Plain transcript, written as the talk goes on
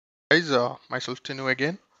guys, myself Tinu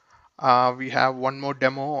again. We have one more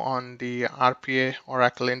demo on the RPA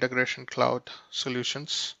Oracle Integration Cloud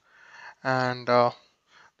Solutions, and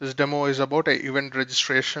this demo is about an event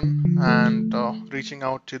registration and reaching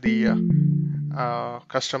out to the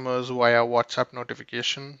customers via WhatsApp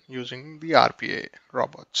notification using the RPA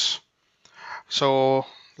robots. So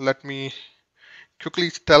let me quickly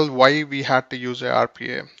tell why we had to use a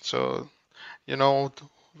RPA. So you know,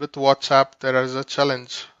 with WhatsApp, there is a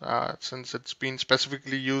challenge since it's been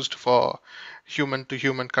specifically used for human to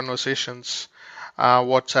human conversations.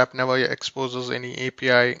 WhatsApp never exposes any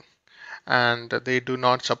API and they do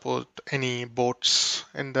not support any bots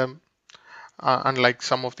in them, unlike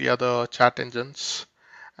some of the other chat engines.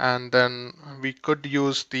 And then we could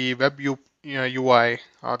use the web UI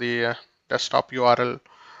or the desktop URL,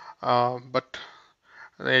 but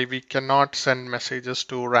we cannot send messages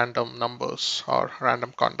to random numbers or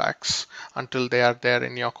random contacts until they are there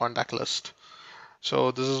in your contact list.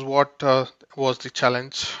 So this is what was the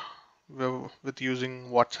challenge with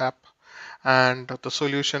using WhatsApp, and the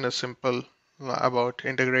solution is simple about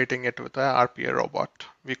integrating it with a RPA robot.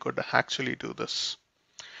 We could actually do this.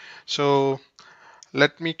 So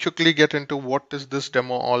let me quickly get into what is this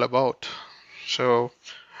demo all about. So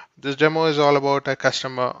this demo is all about a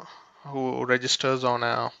customer who registers on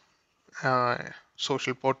a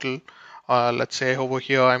social portal. Let's say over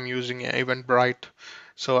here I'm using Eventbrite.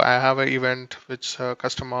 So I have an event which a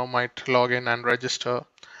customer might log in and register.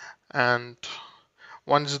 And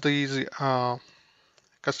once these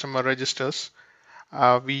customer registers,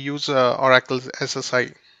 we use Oracle's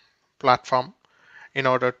SSI platform in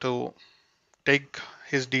order to take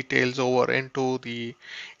his details over into the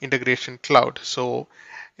integration cloud. So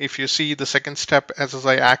if you see the second step,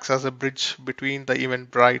 SSI acts as a bridge between the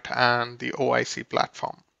Eventbrite and the OIC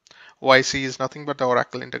platform. OIC is nothing but the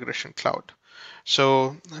Oracle Integration Cloud.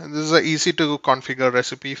 So this is an easy to configure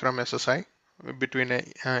recipe from SSI between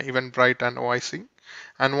Eventbrite and OIC.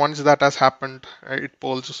 And once that has happened, it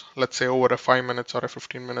polls, let's say, over a 5 minutes or a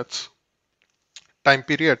 15 minutes time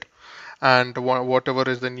period. And whatever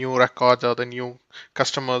is the new records or the new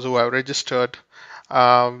customers who have registered,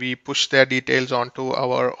 we push their details onto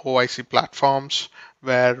our OIC platforms,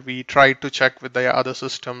 where we try to check with the other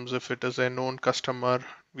systems. If it is a known customer,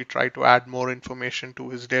 we try to add more information to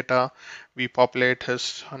his data. We populate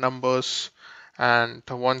his numbers, and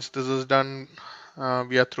once this is done,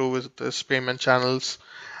 we are through with this payment channels.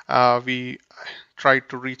 We try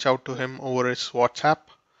to reach out to him over his WhatsApp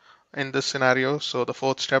in this scenario. So the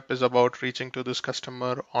fourth step is about reaching to this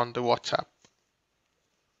customer on the WhatsApp.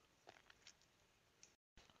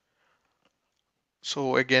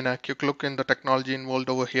 So again, a quick look in the technology involved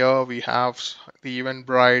over here. We have the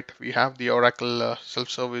Eventbrite, we have the Oracle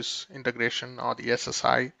self-service integration or the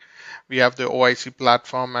SSI. We have the OIC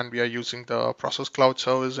platform, and we are using the process cloud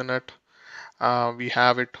service in it. We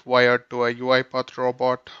have it wired to a UiPath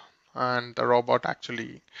robot, and the robot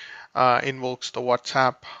actually invokes the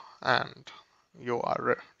WhatsApp, and you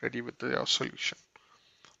are ready with your solution.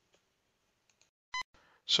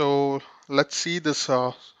 So let's see this.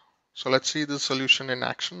 Let's see the solution in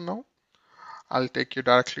action now. I'll take you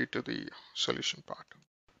directly to the solution part.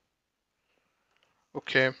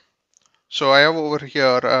 Okay, so I have over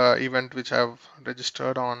here event which I've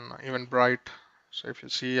registered on Eventbrite. So if you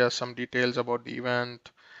see some details about the event,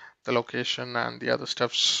 the location, and the other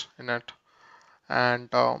steps in it, and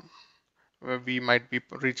we might be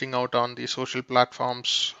reaching out on the social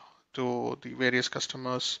platforms to the various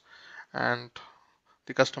customers, and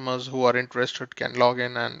the customers who are interested can log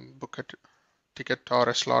in and book a ticket or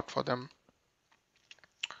a slot for them.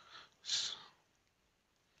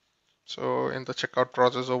 So in the checkout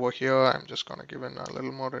process over here, I'm just going to give in a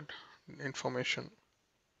little more information.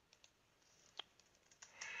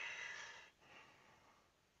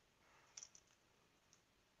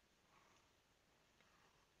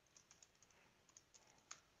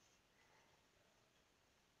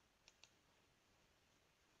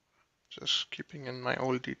 Just keeping in my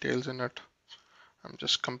old details in it. I'm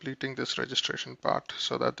just completing this registration part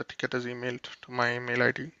so that the ticket is emailed to my email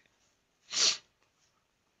ID.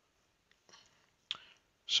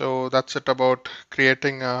 So that's it about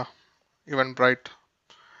creating a Eventbrite.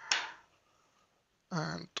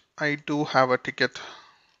 And I do have a ticket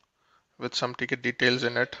with some ticket details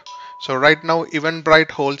in it. So right now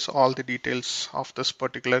Eventbrite holds all the details of this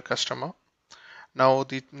particular customer. Now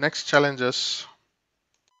the next challenge is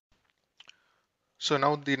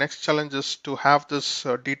to have this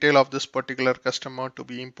detail of this particular customer to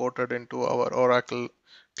be imported into our Oracle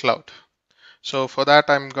Cloud. So for that,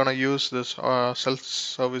 I'm going to use this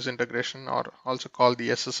self-service integration, or also called the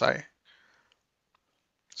SSI.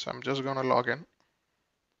 So I'm just gonna log in.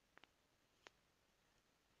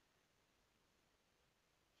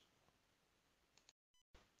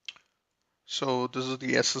 So this is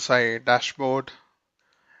the SSI dashboard.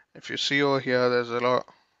 If you see over here, there's a lot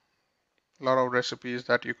of recipes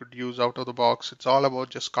that you could use out of the box. It's all about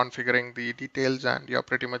just configuring the details and you're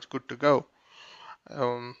pretty much good to go.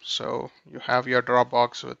 So you have your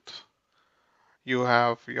Dropbox with, you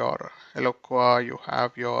have your Eloqua, you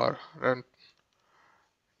have your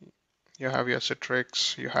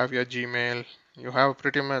Citrix, you have your Gmail, you have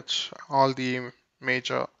pretty much all the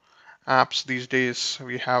major apps these days.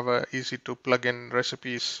 We have easy to plug in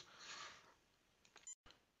recipes.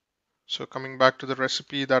 So coming back to the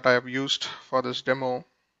recipe that I have used for this demo,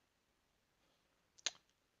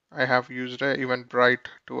 I have used a Eventbrite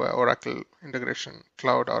to a Oracle Integration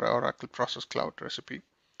Cloud or Oracle Process Cloud recipe.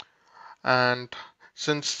 And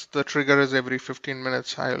since the trigger is every 15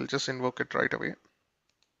 minutes, I'll just invoke it right away.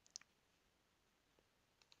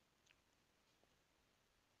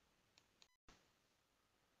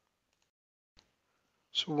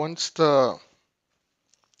 So once the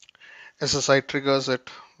SSI triggers it,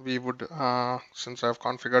 we would, since I've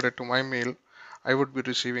configured it to my mail, I would be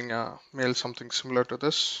receiving a mail something similar to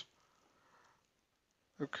this.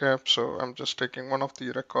 Okay, so I'm just taking one of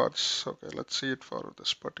the records. Okay, let's see it for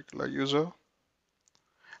this particular user.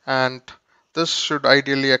 And this should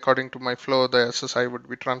ideally, according to my flow, the SSI would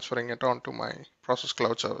be transferring it onto my Process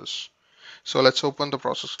Cloud service. So let's open the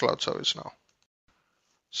Process Cloud service now.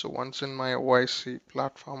 So once in my OIC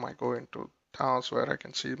platform, I go into tasks where I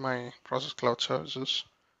can see my Process Cloud services.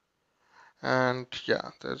 And yeah,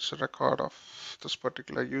 there's a record of this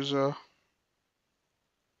particular user.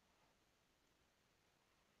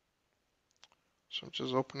 So I'm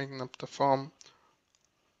just opening up the form.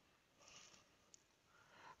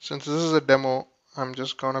 Since this is a demo, I'm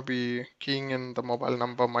just gonna be keying in the mobile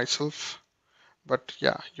number myself. But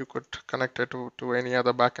yeah, you could connect it to any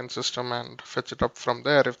other backend system and fetch it up from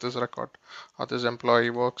there if this record or this employee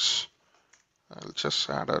works. I'll just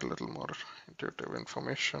add a little more intuitive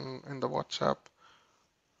information in the WhatsApp.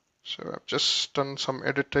 So I've just done some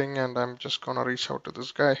editing and I'm just gonna reach out to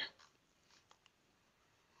this guy.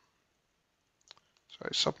 So I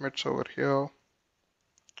submit over here,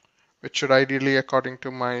 which should ideally, according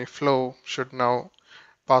to my flow, should now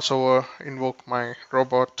pass over, invoke my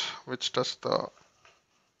robot, which does the.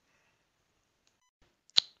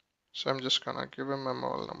 So I'm just gonna give him a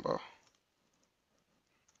mobile number.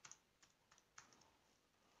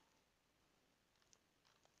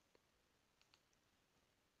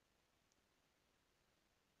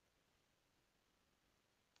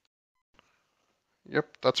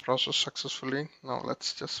 Yep, that's processed successfully. Now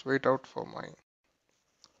let's just wait out for my.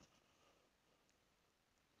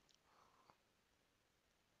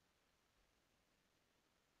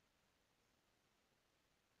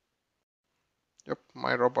 Yep,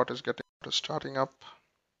 my robot is starting up.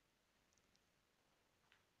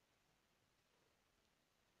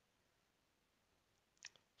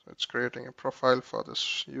 So it's creating a profile for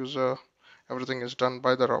this user. Everything is done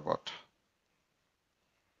by the robot.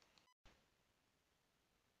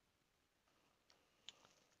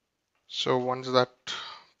 So once that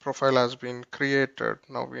profile has been created,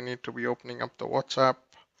 now we need to be opening up the WhatsApp,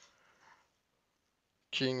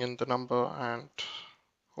 keying in the number and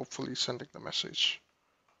hopefully sending the message.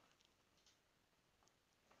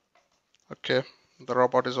 Okay, the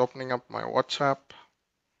robot is opening up my WhatsApp.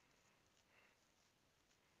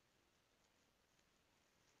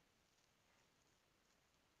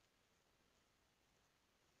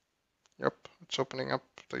 Yep, it's opening up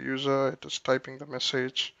the user, it is typing the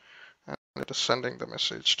message, and it is sending the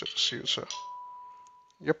message to this user.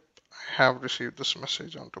 Yep, I have received this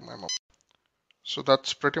message onto my mobile. So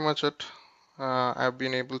that's pretty much it. I've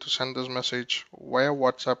been able to send this message via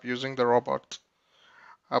WhatsApp using the robot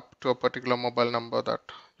up to a particular mobile number that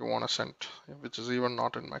you want to send, which is even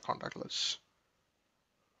not in my contact list.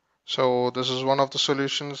 So this is one of the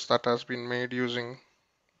solutions that has been made using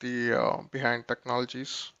the Behind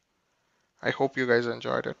technologies. I hope you guys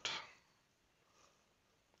enjoyed it.